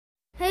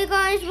Hey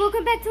guys,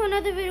 welcome back to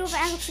another video of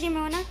Alex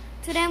Gamer.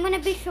 Today I'm going to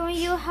be showing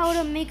you how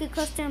to make a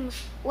custom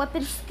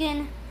weapon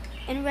skin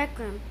in Rec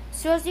Room.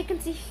 So as you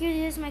can see here,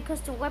 this is my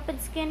custom weapon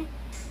skin.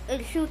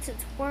 It shoots,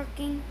 it's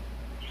working.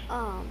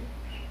 But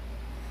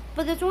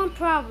there's one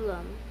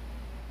problem.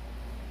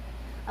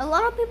 A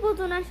lot of people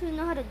don't actually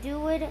know how to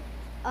do it.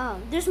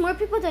 There's more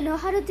people that know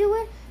how to do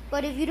it,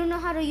 but if you don't know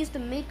how to use the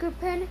maker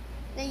pen,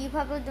 then you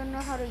probably don't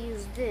know how to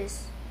use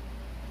this.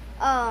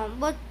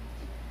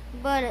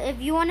 But if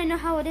you want to know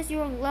how it is,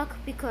 you're in luck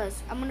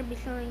because I'm going to be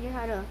showing you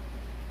how to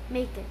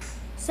make it.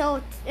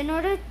 So in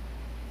order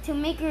to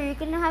make it, you're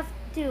going to have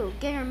to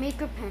get your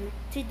maker pen.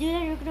 To do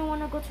that, you're going to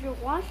want to go to your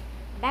wash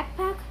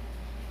backpack,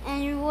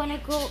 and you want to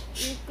go.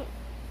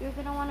 You're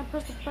going to want to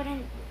press the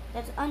button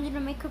that's under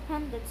the maker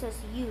pen that says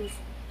use.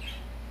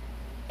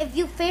 If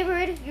you favor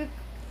it,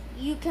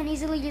 you can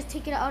easily just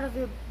take it out of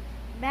your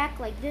back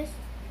like this,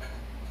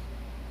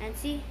 and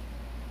see.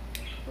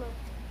 Look.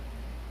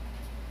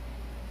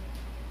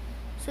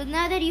 So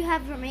now that you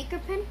have your maker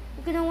pen,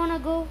 you're gonna wanna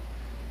go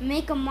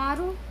make a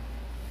model,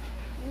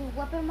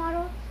 weapon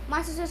model.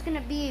 Mine is just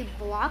gonna be a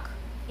block,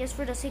 just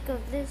for the sake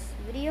of this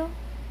video.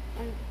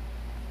 And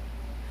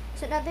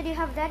so now that you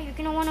have that, you're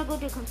gonna wanna go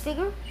to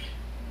configure,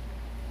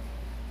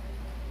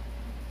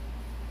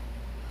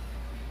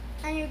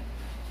 and you're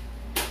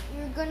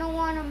gonna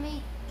wanna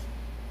make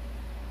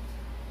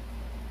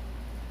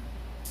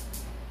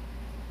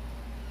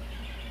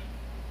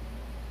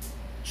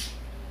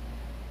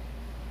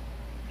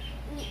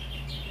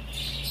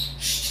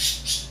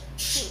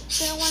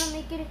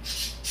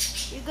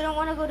you're gonna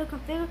want to go to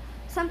configure.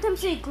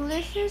 Sometimes it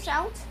glitches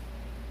out.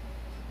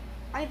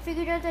 I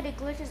figured out that it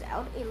glitches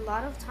out a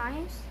lot of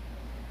times.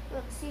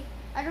 Let's see.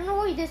 I don't know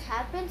why this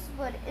happens,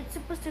 but it's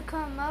supposed to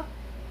come up.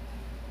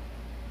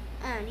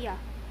 And yeah.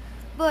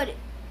 But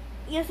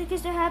just in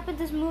case that happens,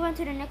 let's move on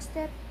to the next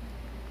step.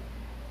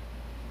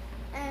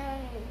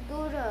 And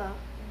go to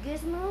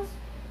gizmos.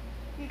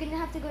 You're gonna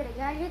have to go to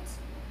gadgets,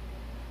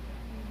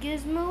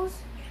 gizmos,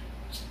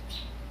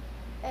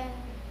 and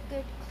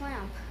get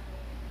clamp.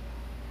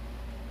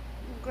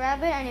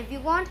 Grab it, and if you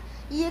want,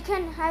 you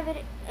can have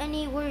it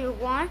anywhere you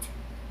want,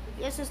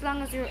 just as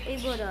long as you're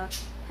able to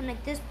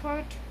connect this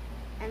part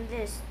and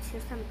this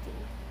to something.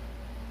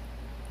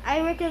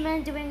 I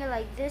recommend doing it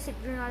like this if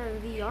you're not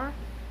in VR,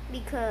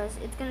 because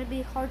it's gonna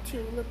be hard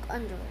to look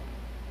under it.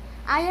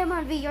 I am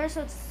on VR,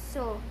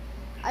 so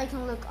I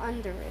can look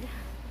under it,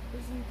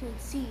 as you can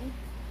see.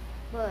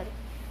 But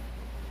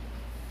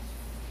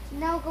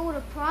now go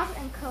to prop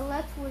and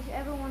collect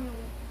whichever one,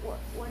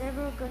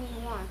 whatever gun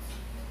you want.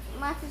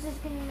 Mine is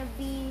just gonna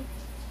be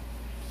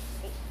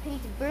a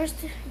paint burst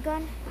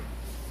gun.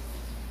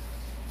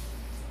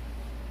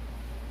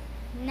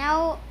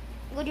 Now,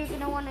 what you're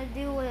gonna want to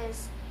do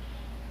is,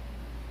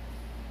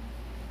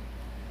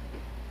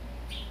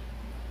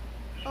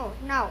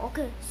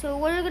 so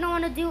what you're gonna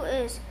want to do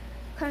is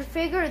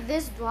configure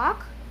this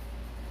block,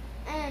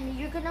 and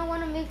you're gonna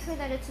want to make sure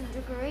that it's in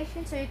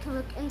decoration so you can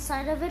look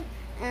inside of it,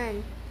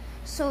 and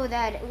so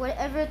that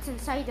whatever's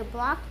inside the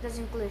block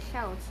doesn't glitch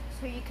out.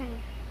 So you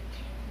can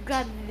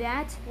grab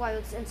that while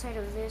it's inside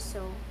of this,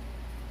 so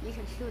you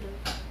can shoot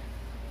it.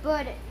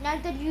 But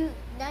now that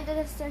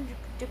it's in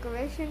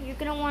decoration, you're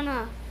gonna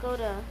wanna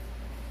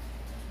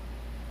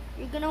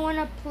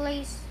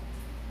place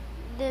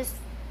this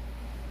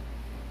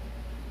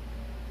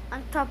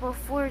on top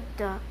of where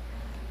the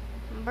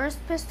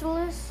burst pistol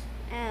is,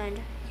 and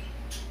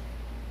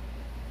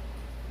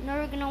now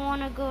you're gonna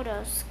wanna go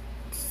to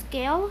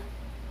scale,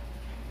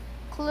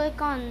 click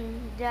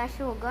on the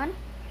actual gun,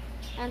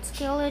 and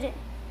scale it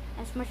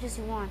as much as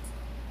you want.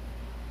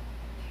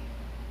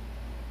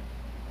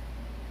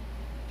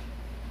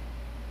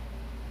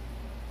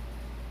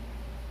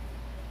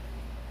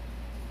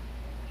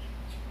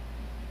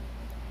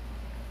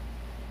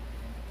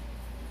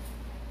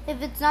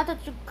 If it's not the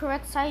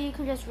correct side, you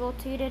can just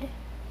rotate it.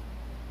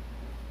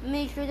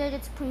 Make sure that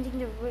it's pointing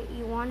the way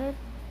you want it,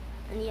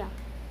 and yeah.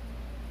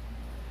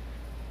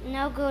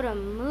 Now go to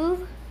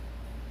move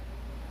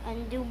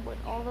and do it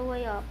all the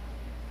way up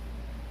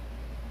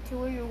to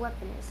where your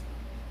weapon is.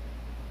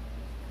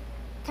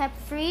 Tap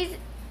freeze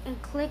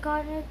and click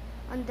on it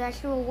on the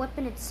actual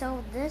weapon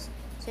itself,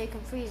 so you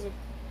can freeze it.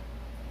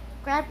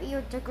 Grab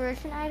your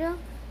decoration item,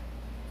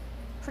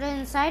 put it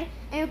inside,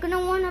 and you're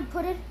gonna wanna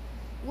put it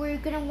where you're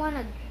gonna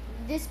wanna,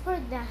 this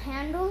part, the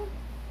handle,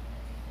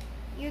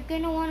 you're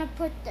gonna wanna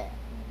put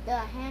the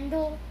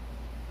handle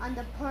on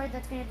the part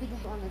that's gonna be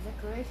on the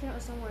decoration or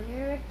somewhere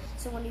near it,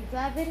 so when you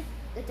grab it,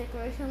 the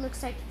decoration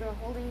looks like you're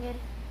holding it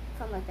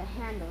from like the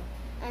handle.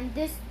 And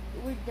this,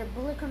 where the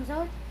bullet comes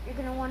out, you're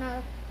gonna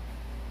wanna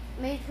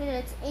make sure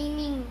that it's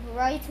aiming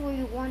right where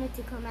you want it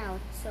to come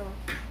out. So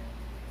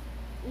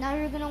now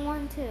you're gonna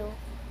want to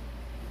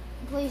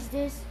place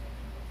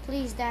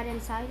that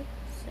inside.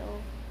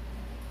 So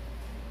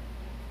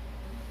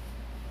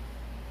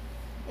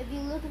if you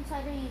look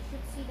inside it, you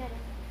should see that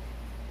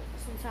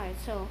it's inside.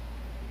 So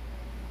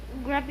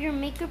grab your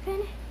maker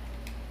pen.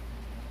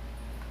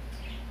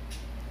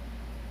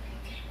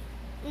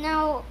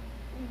 Now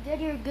get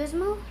your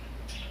gizmo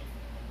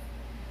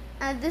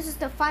And this is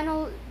the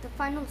final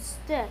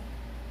step.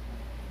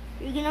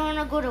 You're gonna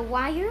wanna go to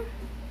wire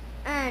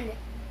and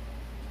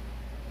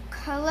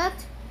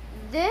collect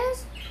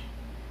this.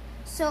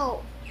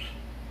 So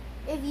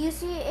if you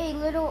see a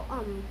little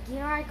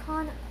gear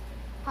icon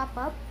pop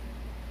up,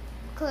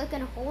 click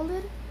and hold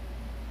it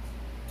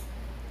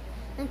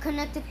and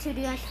connect it to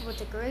the actual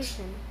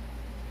decoration.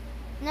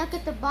 Now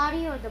get the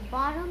body or the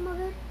bottom of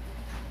it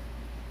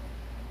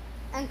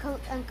and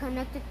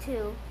connect it to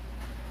your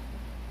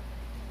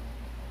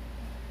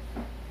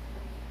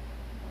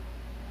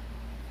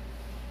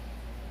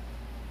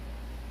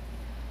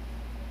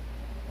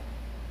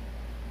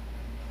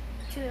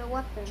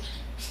weapon.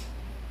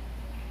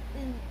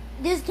 And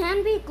this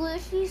can be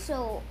glitchy,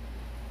 so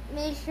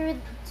make sure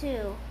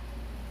to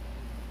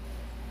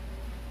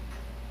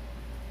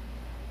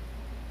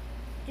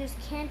just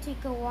can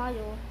take a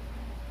while.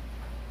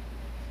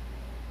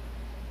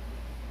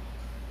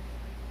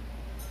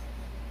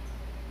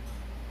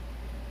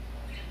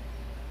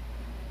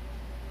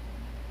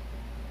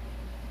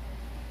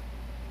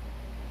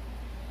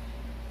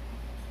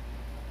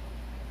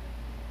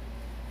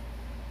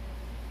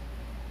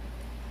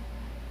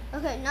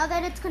 Okay, now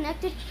that it's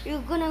connected,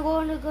 you're gonna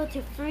go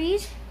to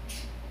freeze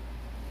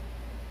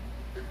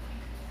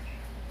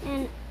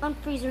and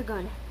unfreeze your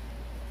gun.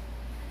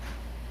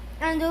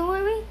 And don't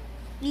worry,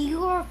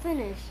 you are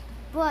finished.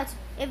 But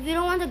if you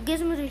don't want the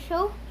gizmo to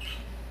show,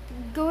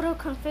 go to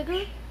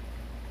configure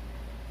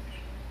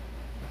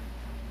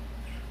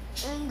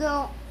and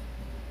go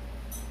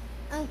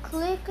and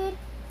click it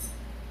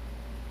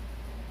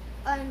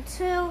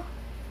until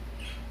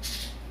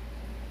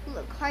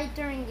hide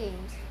during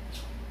games.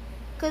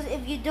 Because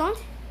if you don't,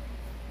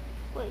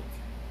 wait.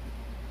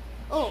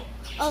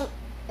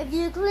 If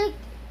you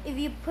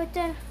put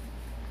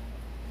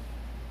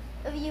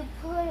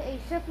a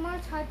check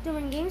mark hide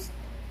during games,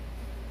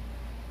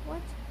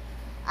 what?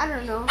 I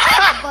don't know.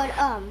 But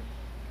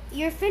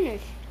you're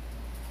finished.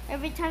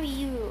 Every time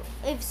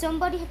if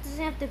somebody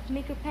doesn't have the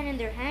maker pen in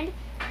their hand,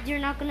 you're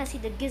not gonna see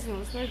the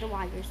gizmos or the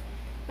wires.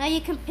 Now you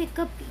can pick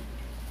up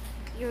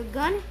your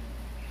gun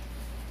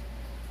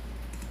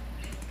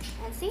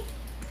and see.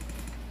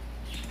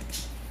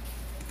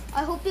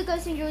 I hope you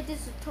guys enjoyed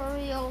this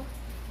tutorial.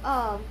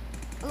 A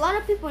lot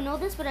of people know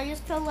this, but I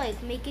just felt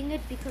like making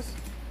it because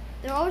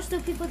there are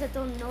still people that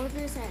don't know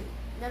this and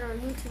that are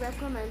new to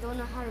Rec Room and don't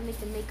know how to make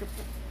the maker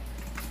pen.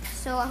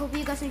 So I hope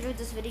you guys enjoyed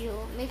this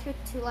video. Make sure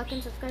to like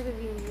and subscribe if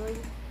you enjoyed.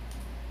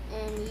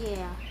 And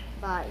yeah,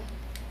 bye.